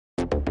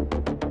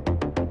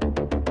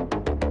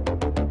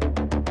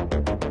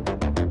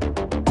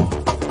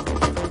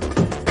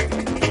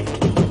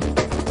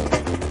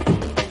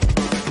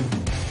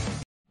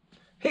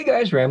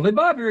guys, Ramblin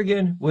Bob here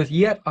again with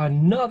yet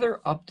another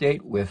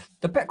update with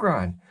the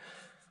Pecron.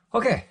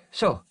 Okay,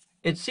 so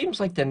it seems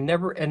like the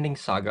never-ending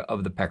saga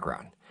of the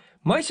Pecron.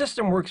 My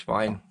system works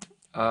fine.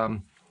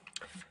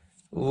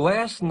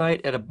 Last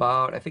night at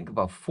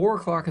about 4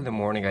 o'clock in the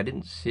morning, I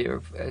didn't see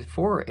it,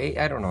 4 or 8,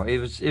 I don't know. It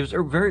was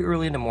very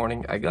early in the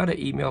morning. I got an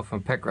email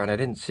from Pecron. I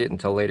didn't see it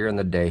until later in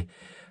the day.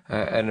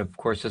 And of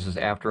course, this is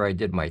after I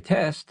did my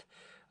test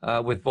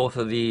with both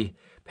of the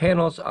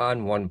panels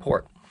on one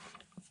port.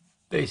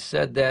 They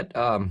said that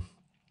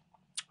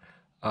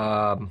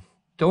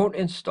don't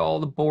install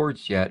the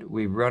boards yet.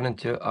 We've run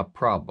into a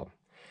problem.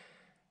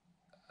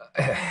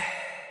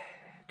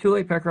 Too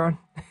late, Pecron.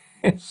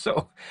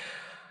 So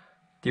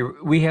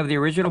we have the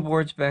original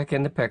boards back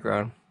in the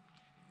Pecron.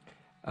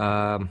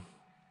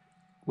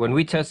 When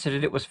we tested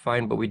it, it was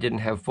fine, but we didn't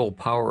have full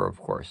power,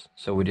 of course.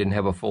 So we didn't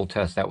have a full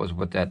test. That was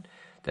what that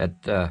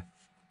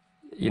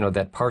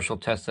partial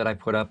test that I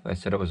put up. I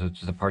said it was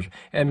just a partial,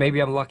 and maybe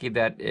I'm lucky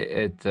that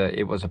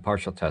it was a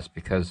partial test,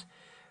 because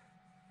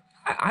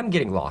I'm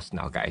getting lost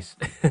now, guys.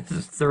 This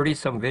is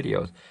 30-some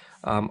videos.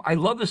 I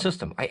love the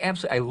system.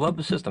 I love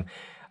the system.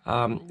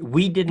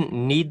 We didn't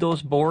need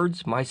those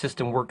boards. My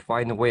system worked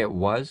fine the way it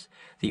was.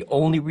 The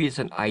only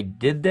reason I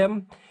did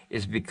them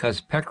is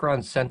because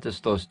Pecron sent us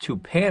those two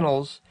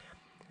panels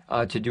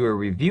to do a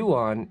review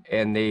on,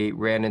 and they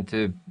ran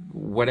into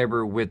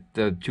whatever with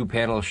the two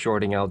panels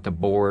shorting out the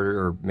board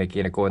or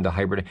making it go into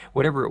hybrid,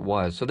 whatever it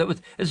was. So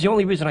that's the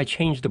only reason I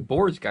changed the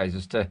boards, guys,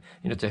 is to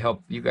to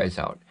help you guys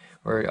out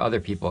or other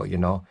people,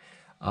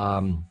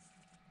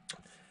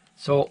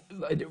 So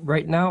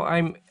right now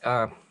I'm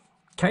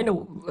kind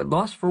of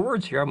lost for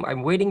words here.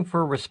 I'm waiting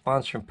for a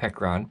response from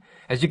Pecron.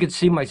 As you can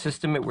see, my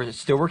system it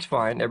still works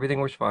fine. Everything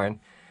works fine.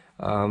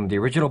 The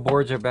original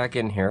boards are back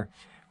in here.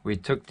 We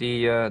took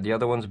the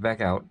other ones back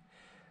out,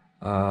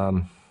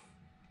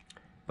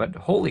 but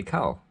holy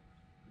cow,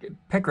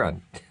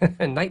 Pecron,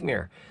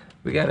 nightmare.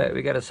 We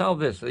gotta solve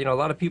this. A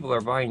lot of people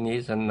are buying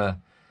these, and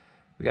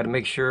we got to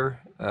make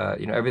sure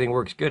everything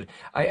works good.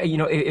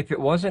 If it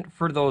wasn't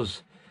for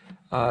those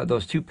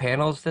two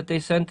panels that they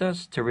sent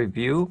us to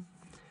review,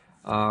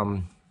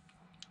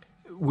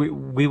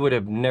 we would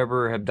have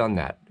never have done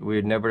that. We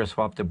would never have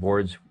swapped the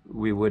boards.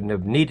 We wouldn't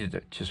have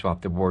needed to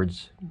swap the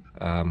boards.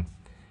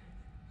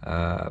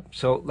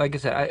 So like I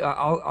said,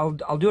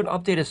 I'll do an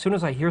update as soon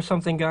as I hear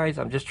something, guys.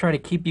 I'm just trying to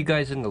keep you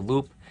guys in the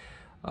loop.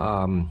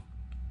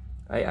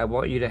 I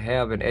want you to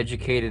have an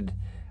educated,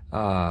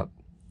 at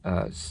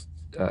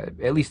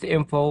least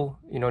info,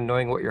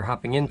 knowing what you're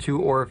hopping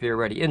into, or if you're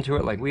already into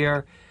it like we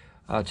are,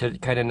 to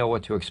kind of know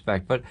what to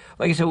expect. But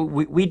like I said,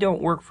 we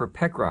don't work for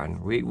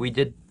Pecron. We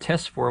did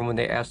tests for them when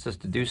they asked us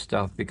to do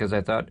stuff, because I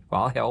thought,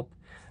 well, I'll help.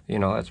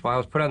 That's why I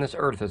was put on this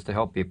earth, is to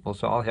help people,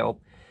 so I'll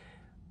help.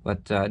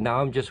 But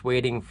now I'm just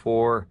waiting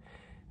for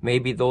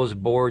maybe those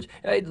boards,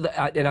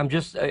 and I'm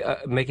just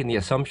making the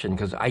assumption,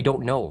 because I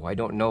don't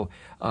know.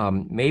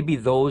 Maybe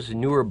those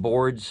newer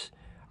boards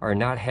are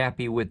not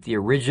happy with the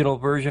original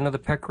version of the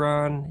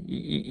Pecron.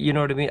 You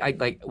know what I mean?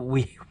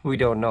 We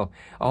don't know.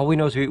 All we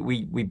know is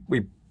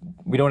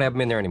we don't have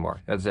them in there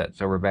anymore. That's it.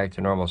 So we're back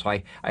to normal. So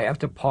I have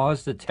to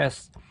pause the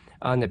test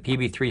on the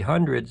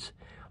PB300s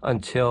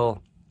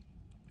until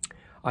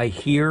I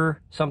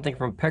hear something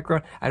from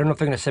Pecron. I don't know if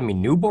they're going to send me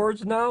new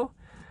boards now,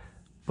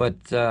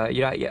 but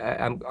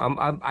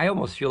I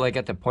almost feel like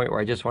at the point where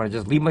I just want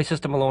to leave my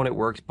system alone. It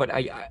works, but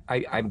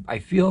I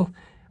feel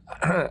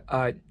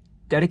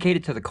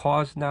dedicated to the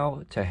cause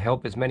now, to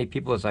help as many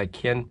people as I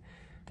can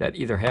that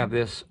either have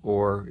this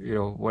or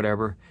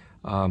whatever.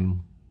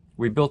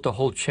 We built a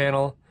whole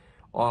channel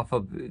off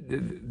of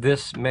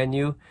this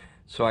menu,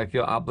 so I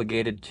feel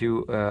obligated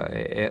to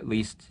at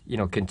least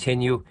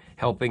continue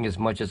helping as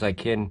much as I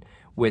can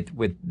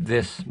with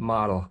this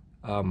model.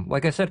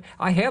 Like I said,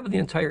 I have the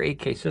entire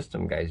 8K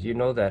system, guys. You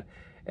know that,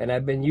 and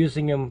I've been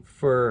using them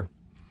for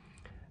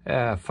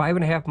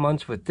 5.5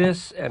 months with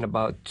this, and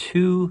about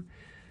two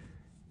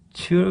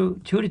to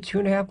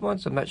 2.5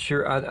 months. I'm not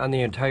sure on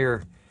the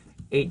entire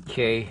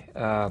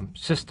 8K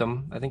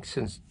system. I think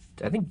since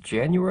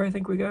January, I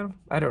think we got them.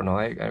 I don't know.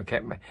 I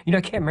can't.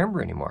 I can't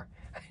remember anymore.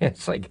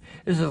 It's like,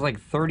 this is like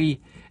 30.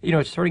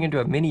 It's turning into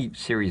a mini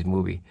series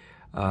movie.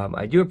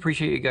 I do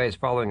appreciate you guys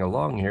following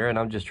along here, and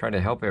I'm just trying to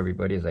help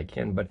everybody as I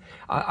can. But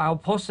I'll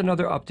post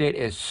another update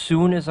as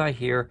soon as I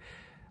hear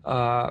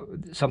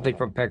something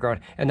from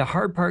Pecron. And the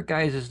hard part,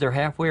 guys, is they're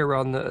halfway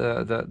around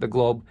the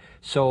globe.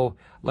 So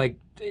like,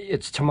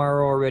 it's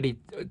tomorrow already,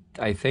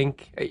 I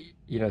think.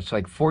 It's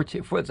like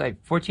 14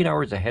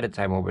 hours ahead of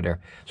time over there.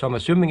 So I'm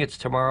assuming it's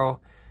tomorrow.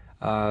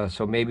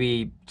 So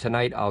maybe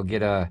tonight I'll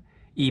get a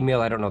email.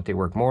 I don't know if they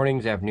work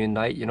mornings, afternoon,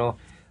 night. The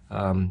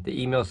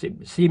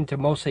emails seem to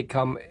mostly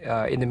come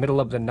in the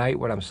middle of the night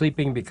when I'm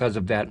sleeping, because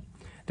of that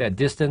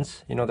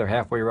distance. They're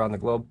halfway around the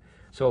globe.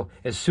 So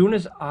as soon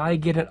as I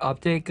get an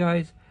update,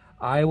 guys,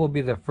 I will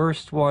be the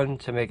first one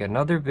to make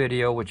another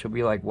video, which will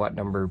be like, what,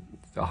 number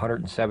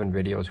 107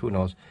 videos, who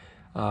knows.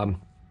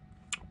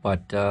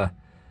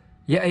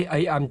 Yeah,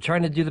 I'm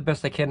trying to do the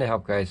best I can to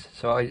help, guys.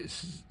 So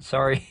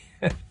sorry.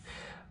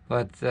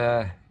 But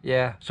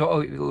yeah, so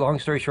long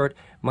story short,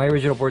 my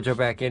original boards are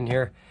back in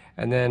here,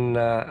 and then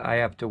I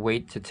have to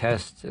wait to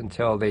test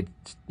until they,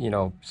 you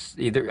know,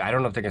 either, I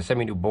don't know if they're gonna send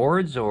me new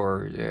boards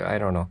or I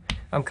don't know.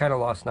 I'm kind of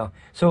lost now.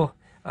 So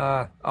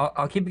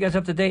I'll keep you guys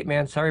up to date,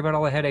 man. Sorry about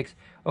all the headaches.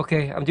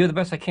 Okay, I'm doing the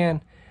best I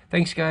can.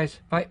 Thanks, guys.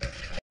 Bye.